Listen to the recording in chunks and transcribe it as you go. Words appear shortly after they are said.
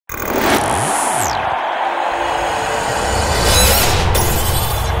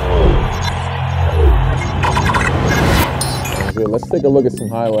let's take a look at some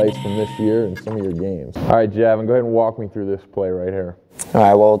highlights from this year and some of your games. All right, Javan, go ahead and walk me through this play right here. All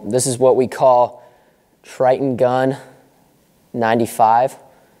right, well, this is what we call Triton Gun 95,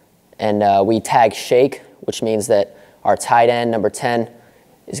 and we tag shake, which means that our tight end, number 10,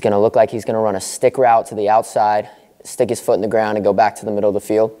 is going to look like he's going to run a stick route to the outside, stick his foot in the ground, and go back to the middle of the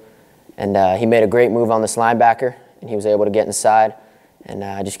field. And he made a great move on this linebacker, and he was able to get inside. And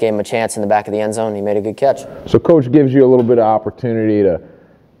I just gave him a chance in the back of the end zone, and he made a good catch. So Coach gives you a little bit of opportunity to,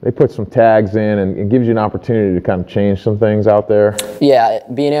 they put some tags in and gives you an opportunity to kind of change some things out there? Yeah,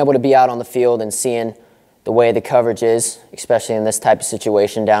 being able to be out on the field and seeing the way the coverage is, especially in this type of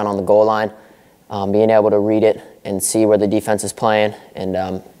situation down on the goal line, being able to read it and see where the defense is playing, and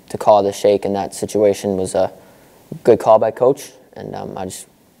to call the shake in that situation was a good call by Coach, and I just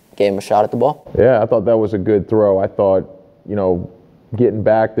gave him a shot at the ball. Yeah, I thought that was a good throw. I thought, you know, getting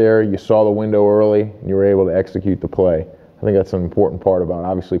back there, you saw the window early, and you were able to execute the play. I think that's an important part about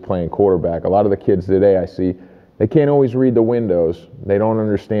obviously playing quarterback. A lot of the kids today I see, they can't always read the windows. They don't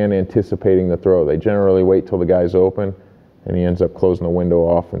understand anticipating the throw. They generally wait till the guy's open, and he ends up closing the window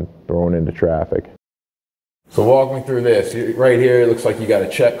off and throwing into traffic. So walk me through this. Right here, it looks like you got a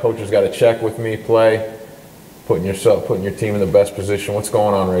check. Coach has got a check with me play. Putting your team in the best position. What's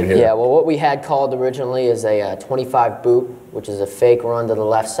going on right here? Yeah, well, what we had called originally is a 25 boot, which is a fake run to the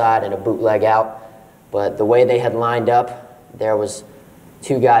left side and a bootleg out. But the way they had lined up, there was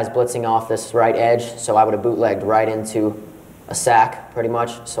two guys blitzing off this right edge, so I would have bootlegged right into a sack pretty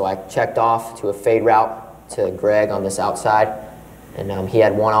much. So I checked off to a fade route to Greg on this outside, and he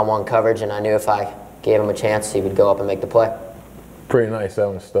had one-on-one coverage, and I knew if I gave him a chance, he would go up and make the play. Pretty nice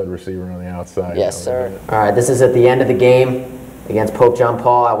having a stud receiver on the outside. Yes, sir. All right, this is at the end of the game against Pope John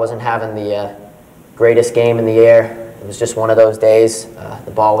Paul. I wasn't having the greatest game in the air. It was just one of those days.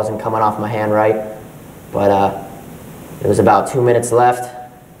 The ball wasn't coming off my hand right. But it was about 2 minutes left,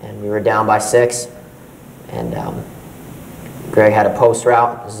 and we were down by 6. And Greg had a post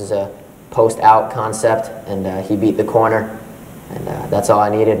route. This is a post-out concept, and he beat the corner. And that's all I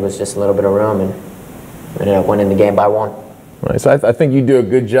needed was just a little bit of room, and we ended up winning the game by 1. Right, so I think you do a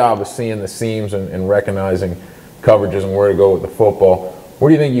good job of seeing the seams and recognizing coverages and where to go with the football. Where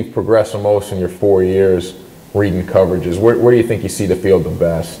do you think you've progressed the most in your 4 years reading coverages? Where do you think you see the field the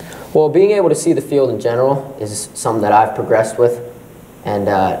best? Well, being able to see the field in general is something that I've progressed with, and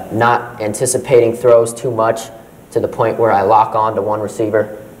not anticipating throws too much to the point where I lock on to one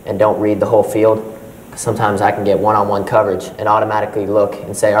receiver and don't read the whole field. Sometimes I can get one-on-one coverage and automatically look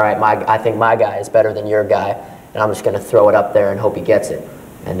and say, all right, I think my guy is better than your guy, and I'm just going to throw it up there and hope he gets it.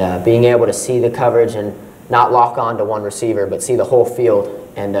 And being able to see the coverage and not lock on to one receiver, but see the whole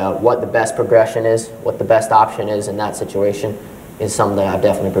field and what the best progression is, what the best option is in that situation is something that I've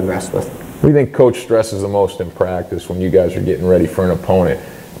definitely progressed with. What do you think Coach stresses the most in practice when you guys are getting ready for an opponent?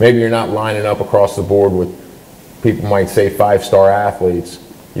 Maybe you're not lining up across the board with, people might say, 5-star athletes.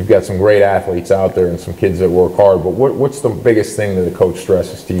 You've got some great athletes out there and some kids that work hard, but what's the biggest thing that the coach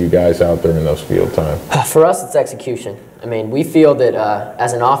stresses to you guys out there in those field times? For us, it's execution. I mean, we feel that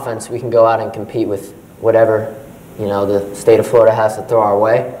as an offense, we can go out and compete with whatever, you know, the state of Florida has to throw our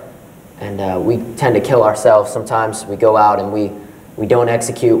way, and we tend to kill ourselves. Sometimes we go out and we don't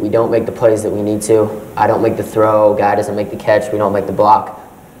execute, we don't make the plays that we need to. I don't make the throw, guy doesn't make the catch, we don't make the block.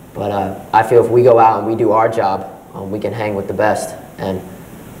 But I feel if we go out and we do our job, we can hang with the best. And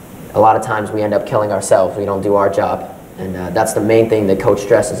a lot of times we end up killing ourselves. We don't do our job. And that's the main thing that Coach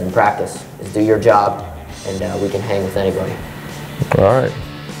stresses in practice, is do your job, and we can hang with anybody. All right.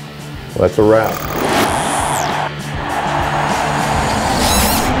 Well, that's a wrap.